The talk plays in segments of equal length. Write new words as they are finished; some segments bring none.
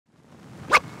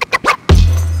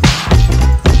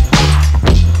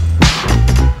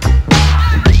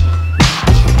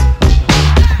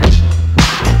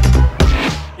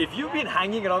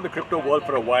around the crypto world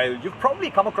for a while, you've probably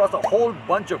come across a whole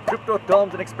bunch of crypto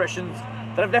terms and expressions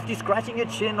that have left you scratching your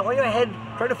chin or your head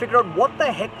trying to figure out what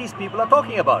the heck these people are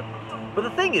talking about. But the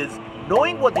thing is,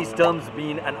 knowing what these terms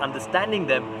mean and understanding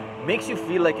them makes you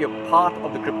feel like you're part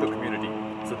of the crypto community.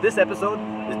 So this episode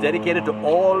is dedicated to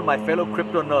all my fellow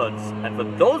crypto nerds. And for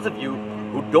those of you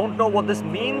who don't know what this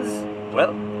means,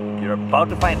 well, you're about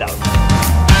to find out.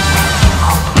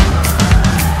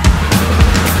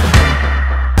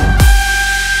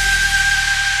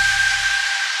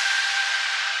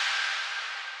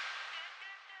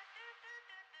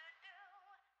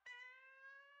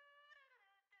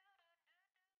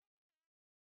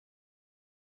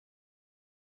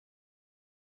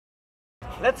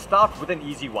 Let's start with an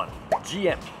easy one,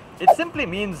 GM. It simply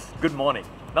means good morning.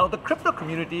 Now the crypto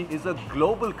community is a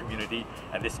global community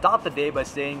and they start the day by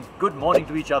saying good morning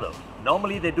to each other.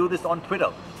 Normally they do this on Twitter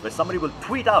where somebody will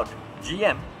tweet out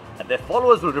GM and their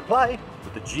followers will reply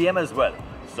with the GM as well.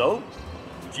 So,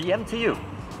 GM to you.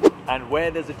 And where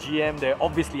there's a GM, there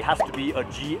obviously has to be a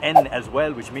GN as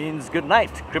well, which means good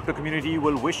night. Crypto community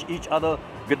will wish each other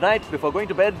good night before going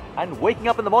to bed and waking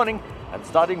up in the morning and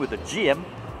starting with the GM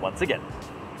once again.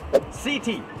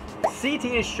 CT. CT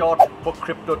is short for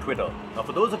crypto Twitter. Now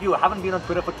for those of you who haven't been on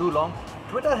Twitter for too long,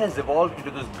 Twitter has evolved into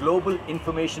this global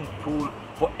information pool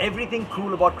for everything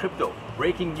cool about crypto.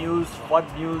 Breaking news, FUD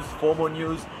news, FOMO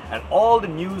news, and all the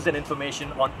news and information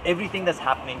on everything that's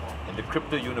happening in the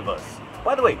crypto universe.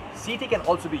 By the way, CT can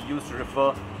also be used to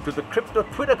refer to the crypto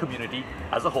Twitter community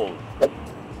as a whole.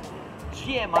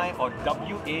 GMI or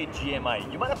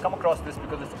WAGMI. You might have come across this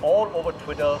because it's all over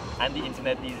Twitter and the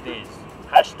internet these days.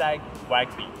 Hashtag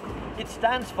WAGMI. It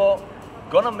stands for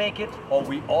gonna make it or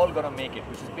we all gonna make it,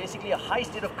 which is basically a high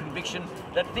state of conviction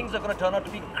that things are gonna turn out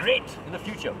to be great in the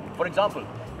future. For example,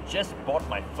 just bought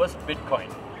my first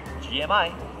Bitcoin.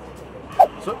 GMI.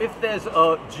 So if there's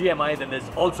a GMI, then there's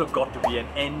also got to be an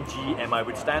NGMI,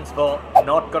 which stands for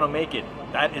not gonna make it.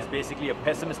 That is basically a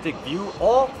pessimistic view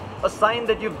or a sign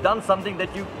that you've done something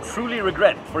that you truly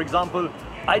regret. For example,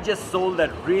 I just sold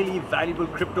that really valuable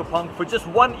CryptoPunk for just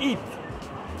 1 ETH.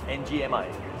 NGMI.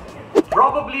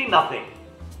 Probably nothing.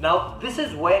 Now this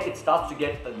is where it starts to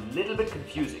get a little bit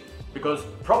confusing because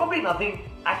probably nothing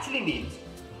actually means,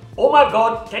 oh my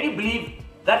god, can you believe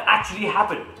that actually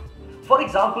happened? For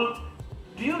example,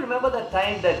 do you remember that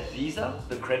time that Visa,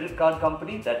 the credit card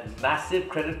company, that massive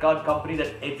credit card company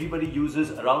that everybody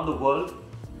uses around the world,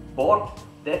 bought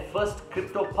their first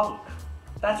CryptoPunk?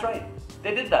 That's right,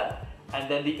 they did that. And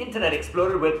then the internet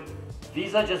exploded with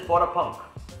Visa just bought a punk.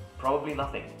 Probably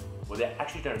nothing. What they're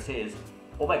actually trying to say is,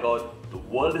 oh my god, the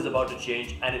world is about to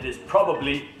change and it is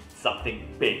probably something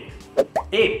big.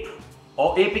 Ape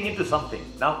or aping into something.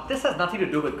 Now this has nothing to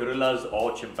do with gorillas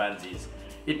or chimpanzees.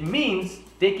 It means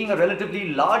taking a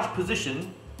relatively large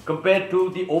position compared to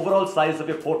the overall size of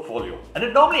your portfolio. And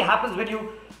it normally happens when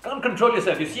you can't control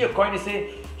yourself. You see a coin, you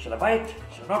say, shall I buy it?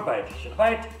 Shall I not buy it? Shall I buy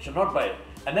it? Shall I not buy it?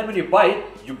 And then when you buy it,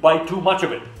 you buy too much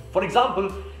of it. For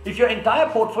example, if your entire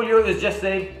portfolio is just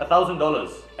say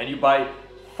 $1,000 and you buy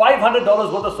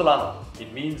 $500 worth of Solana,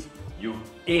 it means you've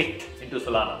aped into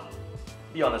Solana.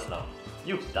 Be honest now,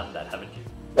 you've done that, haven't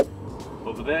you?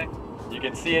 Over there, you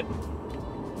can see it.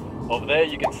 Over there,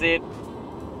 you can see it.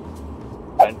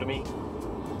 Pan to me.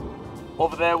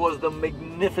 Over there was the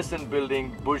magnificent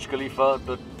building, Burj Khalifa,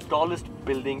 the tallest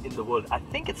building in the world. I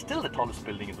think it's still the tallest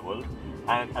building in the world.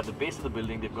 And at the base of the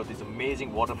building, they've got these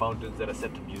amazing water fountains that are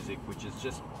set to music, which is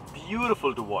just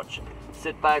beautiful to watch.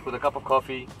 Sit back with a cup of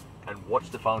coffee and watch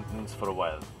the fountains for a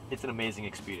while. It's an amazing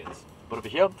experience. But over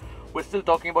here, we're still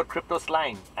talking about crypto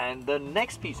slang. And the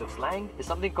next piece of slang is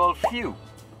something called few,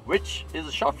 which is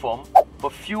a short form for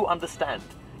few understand.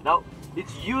 Now,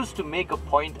 it's used to make a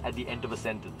point at the end of a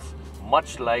sentence,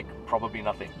 much like probably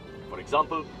nothing. For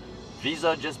example,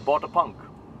 Visa just bought a punk.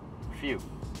 Few.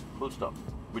 Full stop.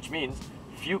 Which means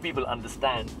few people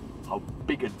understand how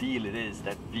big a deal it is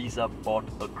that Visa bought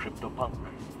a CryptoPunk.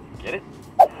 Get it?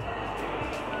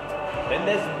 Then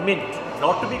there's mint,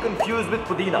 not to be confused with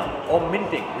Pudina or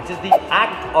minting, which is the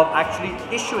act of actually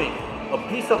issuing a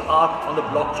piece of art on the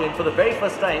blockchain for the very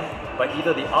first time by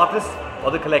either the artist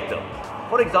or the collector.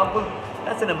 For example,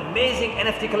 that's an amazing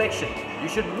NFT collection. You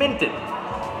should mint it.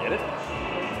 Get it?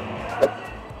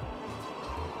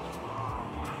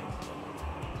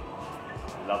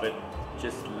 Love it.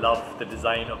 Just love the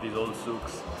design of these old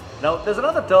souks. Now, there's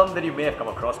another term that you may have come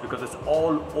across because it's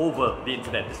all over the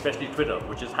internet, especially Twitter,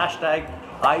 which is hashtag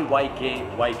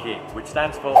IYKYK, which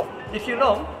stands for if you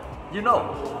know, you know,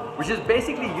 which is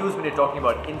basically used when you're talking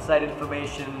about inside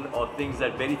information or things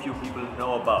that very few people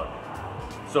know about.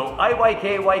 So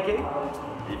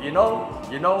IYKYK, If you know,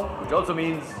 you know, which also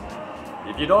means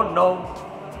if you don't know,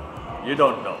 you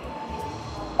don't know.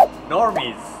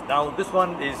 Normies. Now this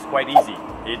one is quite easy.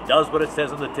 It does what it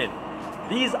says on the tin.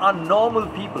 These are normal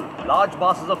people, large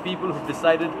masses of people who've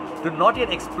decided to not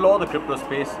yet explore the crypto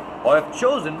space or have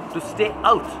chosen to stay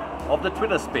out of the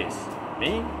Twitter space.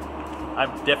 Me?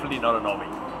 I'm definitely not a normie.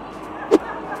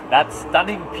 That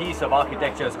stunning piece of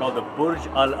architecture is called the Burj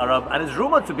Al Arab and is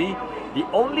rumored to be the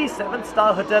only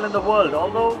 7-star hotel in the world,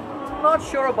 although I'm not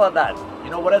sure about that. You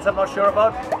know what else I'm not sure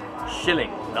about? Shilling.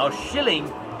 Now Shilling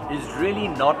is really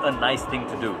not a nice thing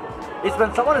to do. It's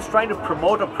when someone is trying to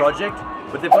promote a project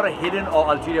but they've got a hidden or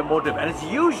ulterior motive, and it's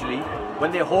usually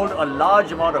when they hold a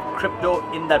large amount of crypto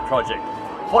in that project.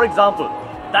 For example,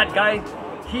 that guy,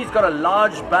 he's got a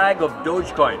large bag of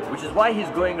Dogecoin, which is why he's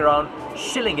going around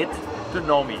shilling it to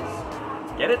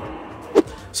normies. Get it?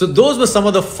 So those were some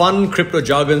of the fun crypto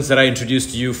jargons that I introduced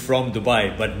to you from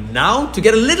Dubai. But now, to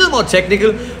get a little more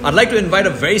technical, I'd like to invite a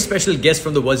very special guest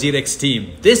from the WazirX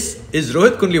team. This is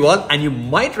Rohit Kundliwal, and you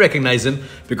might recognize him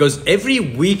because every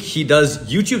week he does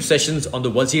YouTube sessions on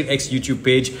the WazirX YouTube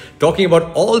page talking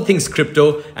about all things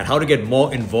crypto and how to get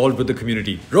more involved with the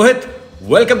community. Rohit,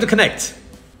 welcome to Connect.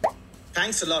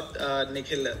 Thanks a lot,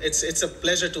 Nikhil. It's a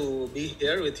pleasure to be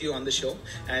here with you on the show,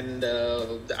 and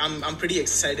I'm pretty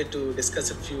excited to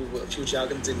discuss a few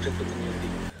jargons in crypto community.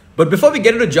 But before we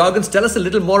get into jargons, tell us a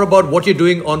little more about what you're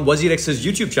doing on WazirX's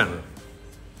YouTube channel.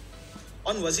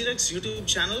 On WazirX YouTube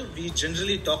channel, we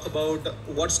generally talk about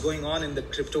what's going on in the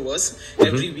Cryptoverse.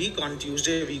 Every week on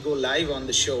Tuesday, we go live on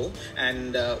the show,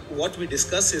 and what we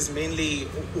discuss is mainly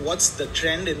what's the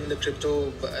trend in the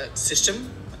crypto system,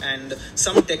 and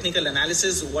some technical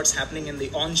analysis, what's happening in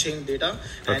the on-chain data,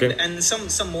 and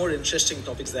some more interesting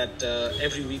topics that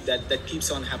every week that keeps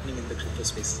on happening in the crypto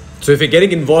space. So if you're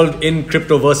getting involved in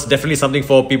Cryptoverse, definitely something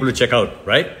for people to check out,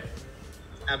 right?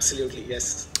 Absolutely,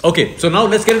 yes. Okay, so now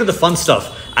let's get into the fun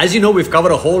stuff. As you know, we've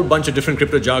covered a whole bunch of different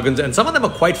crypto jargons, and some of them are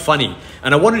quite funny.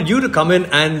 And I wanted you to come in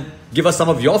and give us some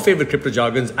of your favorite crypto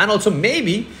jargons, and also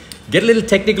maybe get a little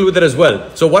technical with it as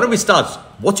well. So why don't we start?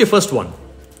 What's your first one?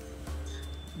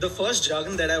 The first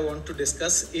jargon that I want to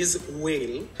discuss is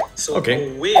whale. So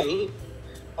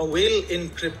a whale in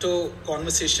crypto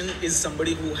conversation is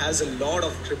somebody who has a lot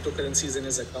of cryptocurrencies in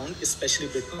his account, especially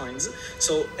bitcoins.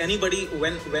 So anybody,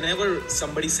 whenever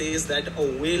somebody says that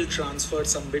a whale transferred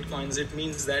some bitcoins, it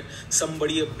means that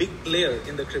somebody, a big player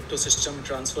in the crypto system,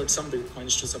 transferred some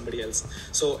bitcoins to somebody else.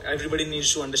 So everybody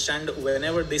needs to understand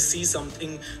whenever they see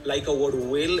something like a word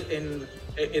whale in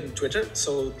Twitter,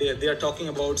 so they are talking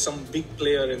about some big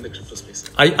player in the crypto space.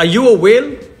 Are you a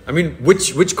whale? I mean,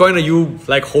 which coin are you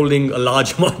like holding a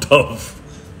large amount of?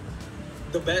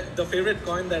 The favorite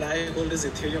coin that I hold is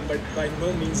Ethereum, but by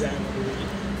no means I am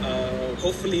a whale.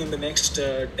 Hopefully in the next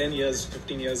 10 years,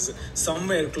 15 years,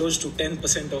 somewhere close to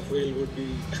 10% of whale would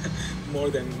be more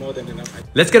than enough.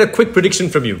 Let's get a quick prediction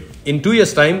from you. In 2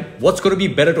 years' time, what's going to be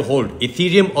better to hold,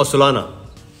 Ethereum or Solana?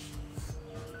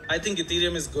 I think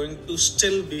Ethereum is going to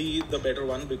still be the better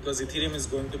one because Ethereum is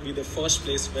going to be the first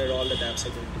place where all the dApps are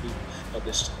going to be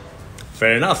published.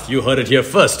 Fair enough. You heard it here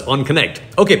first on Connect.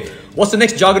 Okay, what's the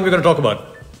next jargon we're going to talk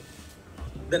about?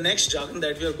 The next jargon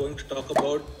that we are going to talk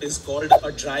about is called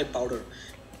a dry powder.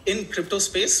 In crypto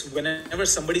space, whenever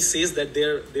somebody says that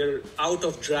they're out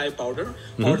of dry powder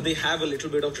or they have a little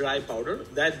bit of dry powder,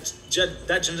 that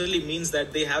generally means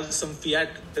that they have some fiat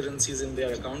currencies in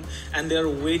their account and they're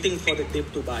waiting for the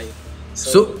dip to buy.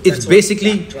 So it's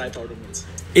basically dry powder means.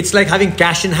 It's like having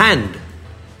cash in hand.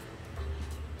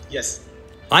 Yes.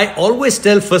 I always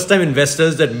tell first-time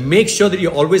investors that make sure that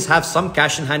you always have some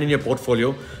cash in hand in your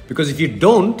portfolio, because if you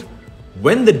don't,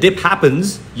 when the dip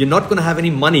happens, you're not going to have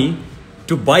any money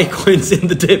to buy coins in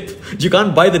the dip. You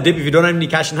can't buy the dip if you don't have any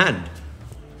cash in hand.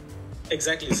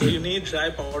 Exactly. So you need dry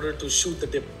powder to shoot the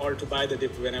dip or to buy the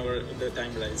dip whenever the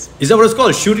time arises. Is that what it's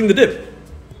called? Shooting the dip?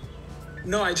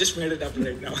 No, I just made it up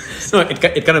right now. No,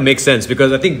 it kind of makes sense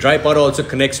because I think dry powder also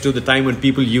connects to the time when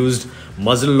people used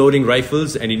muzzle loading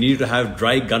rifles and you needed to have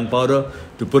dry gunpowder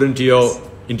to put into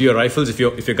your rifles. If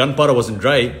your gunpowder wasn't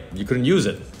dry, you couldn't use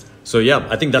it. So yeah,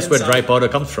 I think that's where dry powder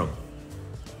comes from.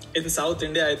 In South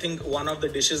India, I think one of the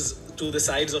dishes to the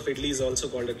sides of idli is also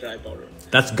called a dry powder.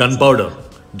 That's gunpowder.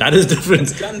 That is different.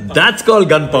 That's called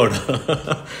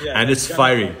gunpowder. Yeah, and it's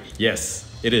fiery. Yes,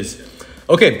 it is.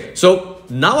 Okay, so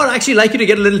now I'd actually like you to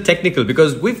get a little technical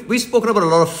because we've spoken about a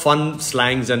lot of fun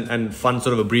slangs and fun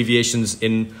sort of abbreviations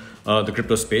in the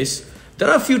crypto space. There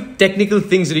are a few technical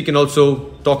things that you can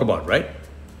also talk about, right?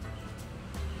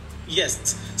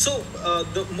 Yes. So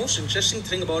the most interesting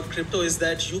thing about crypto is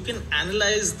that you can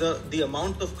analyze the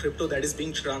amount of crypto that is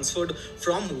being transferred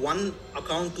from one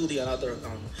account to the other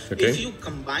account. Okay. If you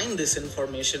combine this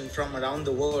information from around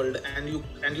the world and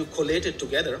you collate it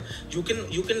together, you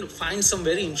can find some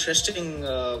very interesting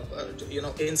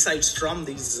insights from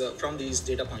these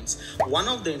data points. One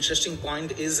of the interesting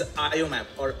point is IOMAP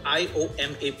or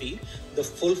IOMAP. The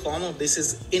full form of this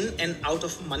is in and out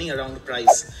of money around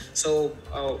price. So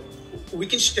we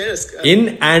can share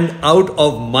in and out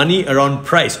of money around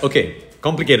price. Okay,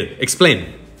 complicated.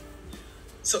 Explain.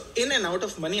 So in and out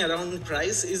of money around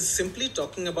price is simply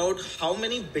talking about how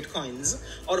many bitcoins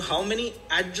or how many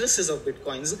addresses of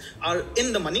bitcoins are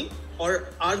in the money or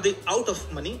are they out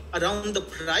of money around the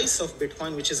price of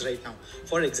Bitcoin, which is right now.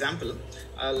 For example,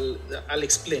 I'll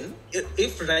explain.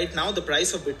 If right now the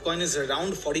price of Bitcoin is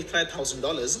around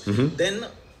 $45,000, then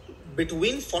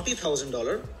between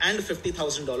 $40,000 and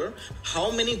 $50,000, how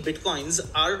many bitcoins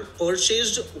are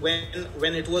purchased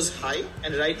when it was high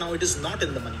and right now it is not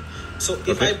in the money. So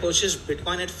if I purchase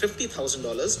Bitcoin at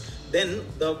 $50,000, then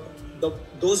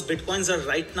those bitcoins are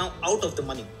right now out of the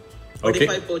money. But if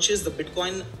I purchase the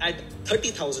Bitcoin at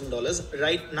 $30,000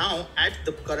 right now at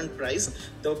the current price,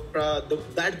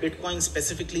 that Bitcoin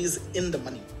specifically is in the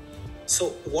money. So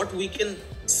what we can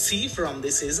see from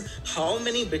this is how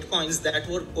many Bitcoins that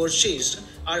were purchased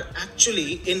are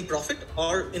actually in profit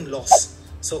or in loss.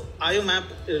 So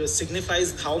IOMAP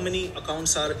signifies how many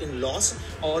accounts are in loss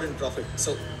or in profit.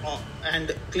 So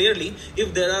and clearly,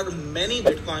 if there are many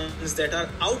Bitcoins that are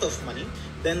out of money,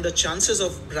 then the chances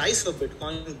of price of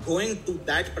Bitcoin going to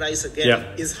that price again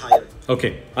is higher.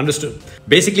 Okay, understood.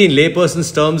 Basically, in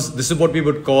layperson's terms, this is what we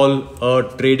would call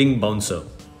a trading bouncer.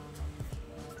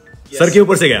 Yes. Sir ke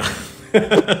upar se gaya.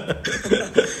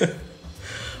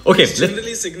 Okay. This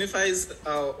generally signifies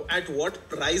at what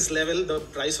price level the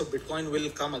price of Bitcoin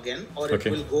will come again or it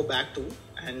will go back to,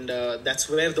 and that's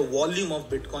where the volume of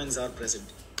Bitcoins are present.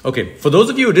 Okay, for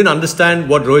those of you who didn't understand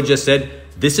what Rohit just said,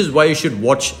 this is why you should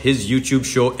watch his YouTube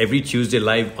show every Tuesday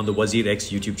live on the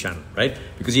WazirX YouTube channel, right?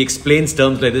 Because he explains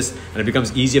terms like this and it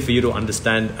becomes easier for you to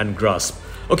understand and grasp.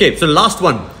 Okay, so last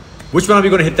one. Which one are we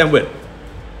going to hit them with?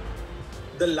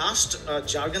 The last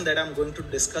jargon that I'm going to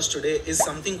discuss today is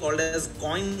something called as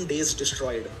coin days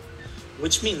destroyed,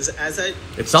 which means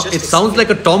it sounds like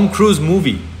a Tom Cruise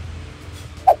movie.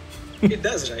 It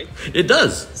does, right? It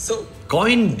does. So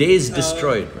coin days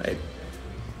destroyed, right?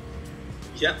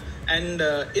 Yeah, and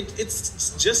it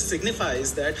just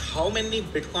signifies that how many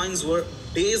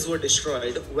days were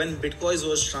destroyed when Bitcoin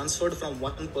was transferred from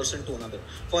one person to another.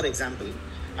 For example,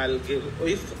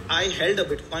 if I held a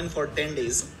Bitcoin for 10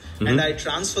 days and I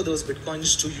transfer those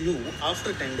Bitcoins to you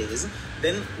after 10 days,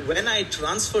 then when I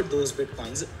transferred those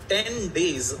Bitcoins, 10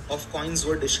 days of coins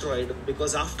were destroyed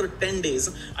because after 10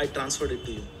 days, I transferred it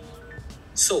to you.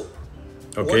 So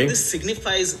what this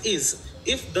signifies is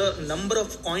if the number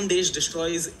of coin days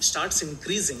destroyed starts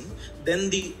increasing, then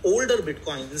the older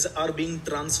Bitcoins are being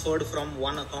transferred from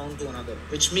one account to another,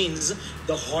 which means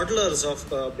the hodlers of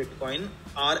Bitcoin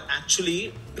are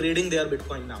actually trading their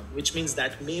Bitcoin now, which means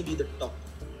that may be the top.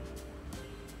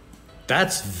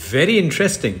 That's very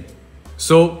interesting.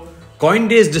 So coin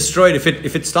days destroyed,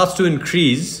 if it starts to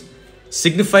increase,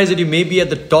 signifies that you may be at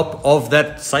the top of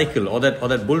that cycle or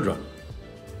that bull run.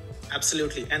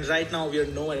 Absolutely. And right now we are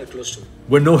nowhere close to it.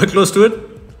 We're nowhere close to it?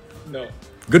 No.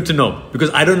 Good to know. Because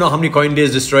I don't know how many coin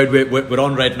days destroyed we're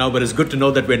on right now, but it's good to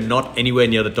know that we're not anywhere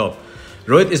near the top.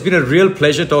 Rohit, it's been a real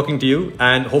pleasure talking to you,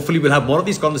 and hopefully we'll have more of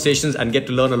these conversations and get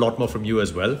to learn a lot more from you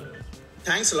as well.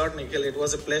 Thanks a lot, Nikhil. It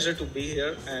was a pleasure to be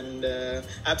here and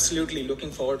absolutely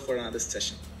looking forward for another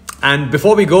session. And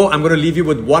before we go, I'm going to leave you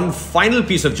with one final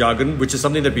piece of jargon, which is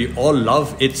something that we all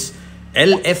love. It's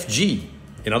LFG.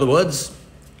 In other words,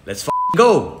 let's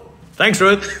go. Thanks,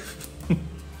 Rohit.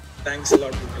 Thanks a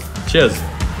lot, Nikhil.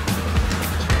 Cheers.